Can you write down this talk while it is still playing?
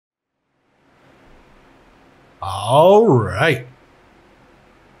All right.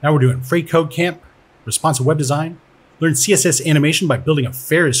 Now we're doing FreeCodeCamp, responsive web design, learn CSS animation by building a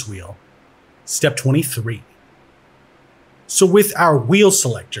Ferris wheel. Step 23. So with our wheel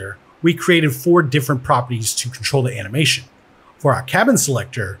selector, we created 4 different properties to control the animation. For our cabin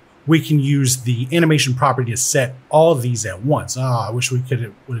selector, we can use the animation property to set all of these at once. I wish we would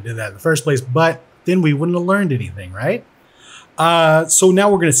have did that in the first place, but then we wouldn't have learned anything, right? So now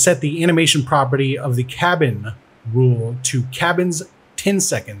we're going to set the animation property of the cabin rule to cabins 10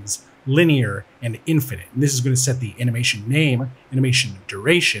 seconds, linear, and infinite. And this is going to set the animation name, animation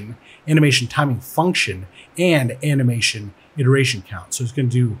duration, animation timing function, and animation iteration count. So it's going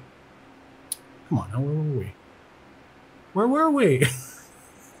to do, come on, where were we? Where were we?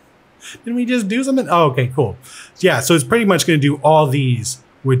 Didn't we just do something? Oh, okay, cool. Yeah, so it's pretty much going to do all these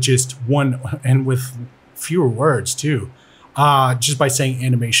with just one and with fewer words too. Just by saying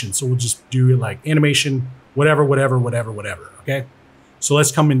animation. So we'll just do it like animation, whatever, whatever, whatever, whatever. Okay. So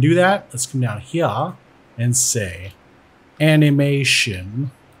let's come and do that. Let's come down here and say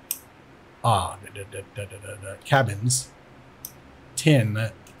animation, cabins,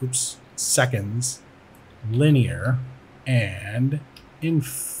 10, seconds, linear, and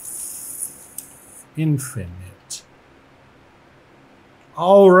infinite.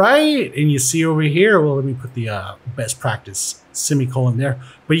 All right, and you see over here, well, let me put the best practice semicolon there.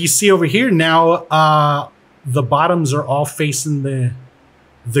 But you see over here now, the bottoms are all facing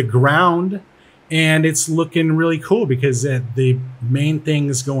the ground, and it's looking really cool because the main thing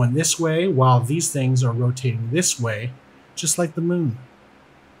is going this way while these things are rotating this way, just like the moon.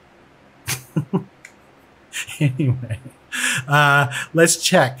 Anyway, let's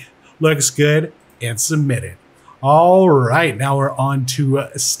check. Looks good and submit it. All right, now we're on to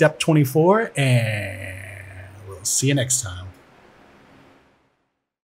step 24, and we'll see you next time.